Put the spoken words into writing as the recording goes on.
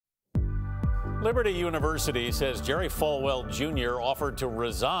Liberty University says Jerry Falwell Jr. offered to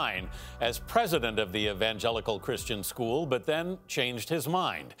resign as president of the evangelical Christian school, but then changed his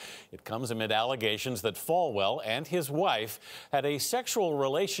mind. It comes amid allegations that Falwell and his wife had a sexual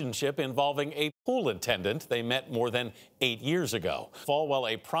relationship involving a pool attendant they met more than 8 years ago.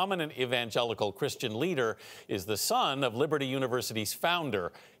 Falwell, a prominent evangelical Christian leader, is the son of Liberty University's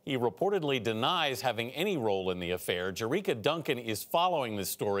founder. He reportedly denies having any role in the affair. Jericka Duncan is following this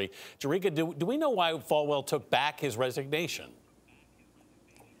story. Jericka, do we know why Falwell took back his resignation?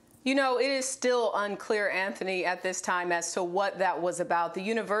 You know, it is still unclear, Anthony, at this time as to what that was about. The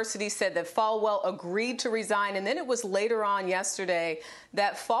university said that Falwell agreed to resign, and then it was later on yesterday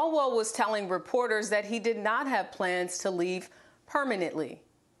that Falwell was telling reporters that he did not have plans to leave permanently.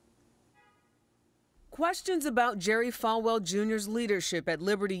 Questions about Jerry Falwell Jr.'s leadership at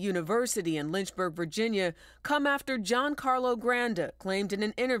Liberty University in Lynchburg, Virginia, come after Giancarlo Granda claimed in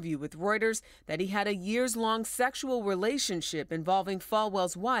an interview with Reuters that he had a years-long sexual relationship involving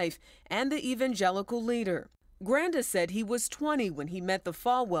Falwell's wife and the evangelical leader. Granda said he was 20 when he met the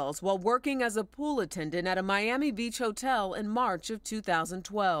Falwells while working as a pool attendant at a Miami Beach hotel in March of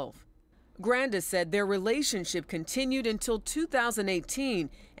 2012. Granda said their relationship continued until 2018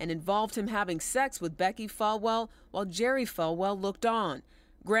 and involved him having sex with Becky Falwell while Jerry Falwell looked on.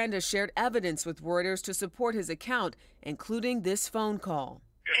 Granda shared evidence with Reuters to support his account, including this phone call.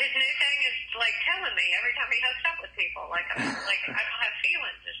 His new thing is like telling me every time he hooks up with people, like I don't have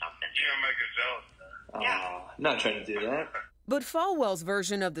feelings or something. You don't make us jealous. Yeah. Not trying to do that. But Falwell's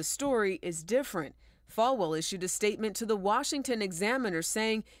version of the story is different. Falwell issued a statement to the Washington Examiner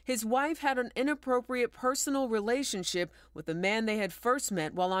saying his wife had an inappropriate personal relationship with a man they had first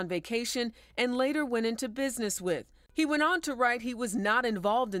met while on vacation and later went into business with. He went on to write he was not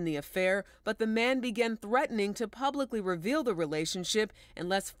involved in the affair, but the man began threatening to publicly reveal the relationship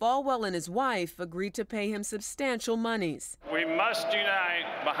unless Falwell and his wife agreed to pay him substantial monies. We must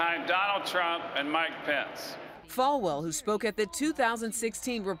unite behind Donald Trump and Mike Pence. Falwell, who spoke at the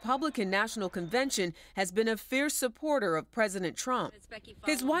 2016 Republican National Convention, has been a fierce supporter of President Trump.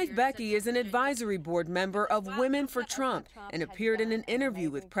 His wife, Becky, is an advisory board member of Women for Trump and appeared in an interview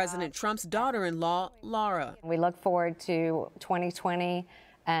with President Trump's daughter-in-law, Laura. We look forward to 2020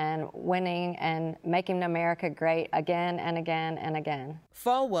 and winning and making America great again and again and again.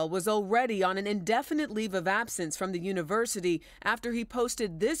 Falwell was already on an indefinite leave of absence from the university after he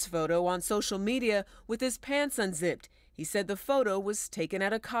posted this photo on social media with his pants unzipped. He said the photo was taken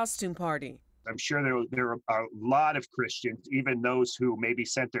at a costume party. I'm sure there are a lot of Christians, even those who maybe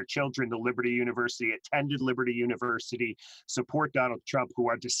sent their children to Liberty University, attended Liberty University, support Donald Trump, who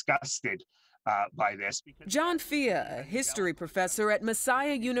are disgusted by this. John Fia, a history professor at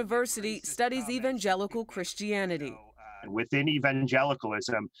Messiah University, studies evangelical Christianity. Within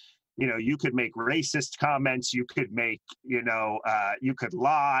evangelicalism, you know, you could make racist comments, you could make, you could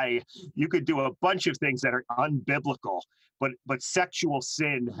lie, you could do a bunch of things that are unbiblical. But sexual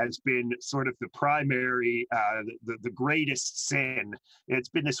sin has been sort of the primary, the greatest sin. It's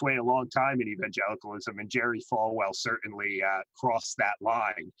been this way a long time in evangelicalism, and Jerry Falwell certainly crossed that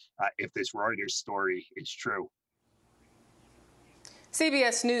line if this Reuters story is true.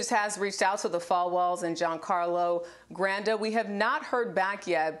 CBS News has reached out to the Falwells and Giancarlo Granda. We have not heard back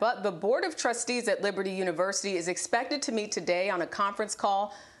yet, but the Board of Trustees at Liberty University is expected to meet today on a conference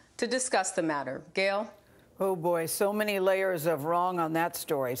call to discuss the matter. Gayle? Oh, boy, so many layers of wrong on that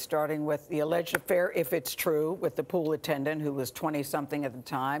story, starting with the alleged affair, if it's true, with the pool attendant who was 20-something at the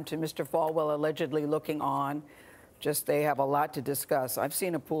time, to Mr. Falwell allegedly looking on. Just they have a lot to discuss. I've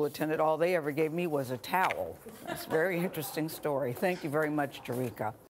seen a pool attendant. All they ever gave me was a towel. It's a very interesting story. Thank you very much, Jericka.